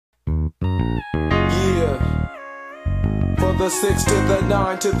the 6 to the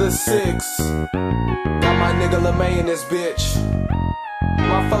 9 to the 6. Got my nigga LeMay in this bitch.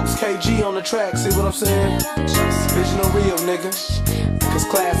 My folks KG on the track, see what I'm saying? Vision of real, nigga. Cause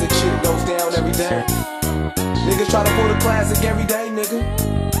classic shit goes down every day. Niggas try to pull the classic every day, nigga.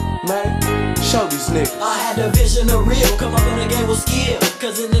 Man, show these niggas. I had the vision of real, come up in the game with skill.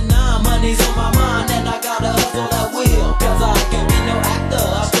 Cause in the 9, money's on my mind, and I gotta hustle at will. Cause I can't be no actor,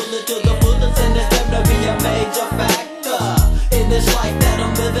 I pull it to the fullest, and it's them to be a major factor in this life that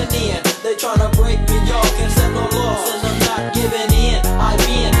I'm living in. They tryna break me off, can't set no laws, and I'm not giving in. I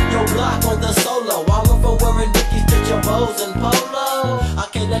been your block on the solo. I went from wearing Dickies to Jabos and Polo. I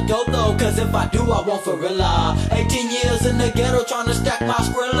can't let go though, cause if I do, I won't for real. 18 years in the ghetto trying to stack my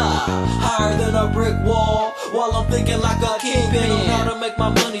Skrilla. Higher than a brick wall, while I'm thinking like a kingpin on how to make my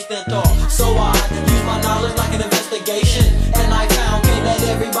money stand tall. So I use my knowledge like an investigation, and I found can't let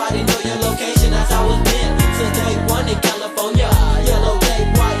everybody know your location. That's how it's been since day one in California. Yellow tape,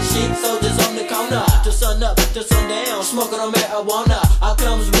 white sheet, soldiers on the corner. To sun up, to sundown, smoking on marijuana. I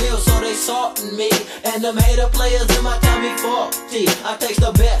comes real, so they saltin' me, and them hater players in my town be faulty. I take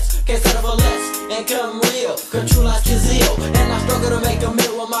the best, can't settle for less, and come real, control like Kazil. And I struggle to make a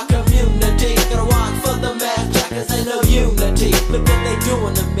meal with my community. Gotta watch for the mass jackets, ain't no unity. Look what they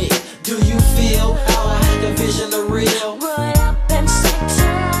doing to me. Do you feel how I had the vision of real? Brought up in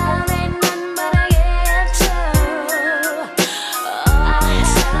Satan, ain't nothing but a ghetto. I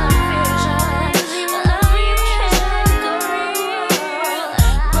saw vision, love you can't go real.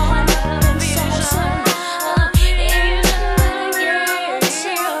 Brought up in Satan, ain't nothing but a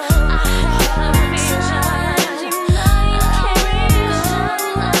ghetto. I saw vision, love you can't go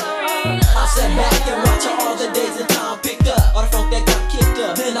real. I sat back and watched all the days that time picked up, all the funk that got kicked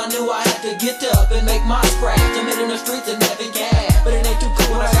up. Then I knew I had to get up and make my scratch. I'm in the streets and having cash, but it ain't too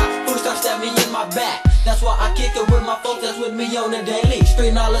cool when I got food start stab me in my back. That's why I kick it with my folks that's with me on the daily.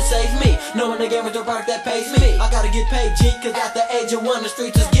 Street knowledge saves me, knowing the game is the product that pays me. I gotta get paid, G, cause at the age of 1 the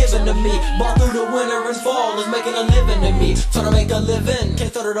streets is given to me. Ball through the winter and fall is making a living to me. Trying to make a living,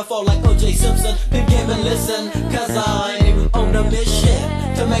 can't start to fall like O.J. Simpson. Big game and listen, cause I'm on a mission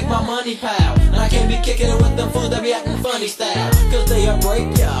to make my money pile. And I can't be kicking it with them fools that be acting funny style, cause they'll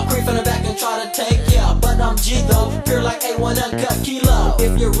break ya, creep in the back and try to take ya. But I'm G though, pure like A1 uncut kilo.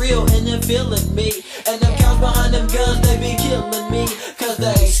 If you're real and you're feeling me, and them cows behind them guns, they be killing me, cause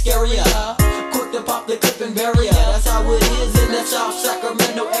they scary ya, quick to pop the clip and bury ya. That's how it is in the South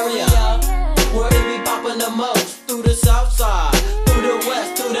Sacramento area, where it be popping the most. Through the south side, through the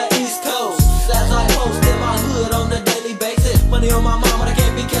west, through the east coast. As I post in my hood on a daily basis, money on my mama, I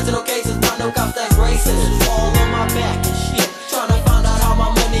can't be catching no cases, not no cops that's racist. All on my back and shit, trying to find out how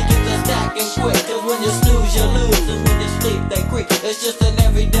my money gets a stacking quick. Cause when you snooze, you lose, and when you sleep, they creep. It's just an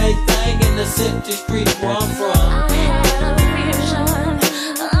everyday thing in the city street where I'm from. I had a vision, brought up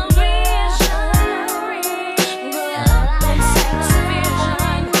in Satan,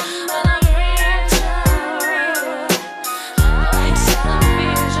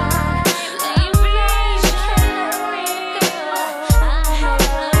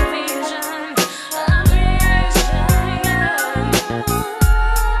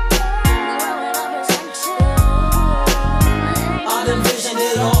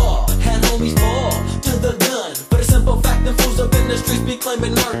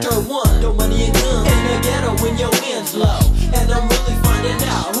 claiming murder one, no money and guns in the ghetto when your ends low. And I'm really finding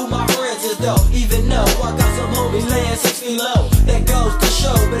out who my friends is though, even though I got some homies laying 6 feet low. That goes to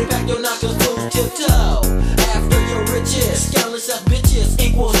show, better pack your knockers, move tiptoe. After your riches, scandalous as bitches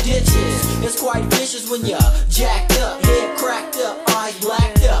equals ditches. It's quite vicious when you're jacked up, head cracked up, eyes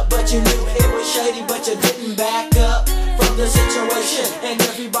blacked up. But you knew it was shady, but you didn't back up from the situation. And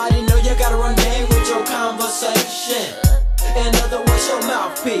everybody know you gotta run game with your conversation. In other words, your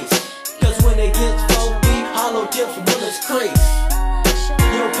mouthpiece. Cause when it gets 4 deep, hollow tips, bullets crease.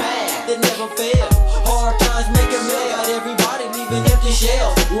 Your path, it never fails. Hard times make it mail. Got everybody leaving empty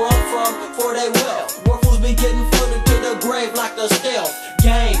shells. Where I'm from, for they wealth. Where fools be getting footed to the grave like the stealth.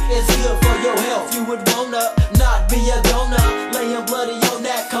 Game is good for your health. You would wanna not be a donor, laying bloody on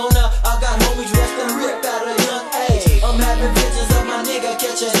that corner. I got homies resting ripped at a young age. I'm having visions of my nigga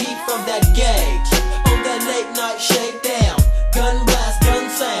catching heat from that gauge. On that late night shake.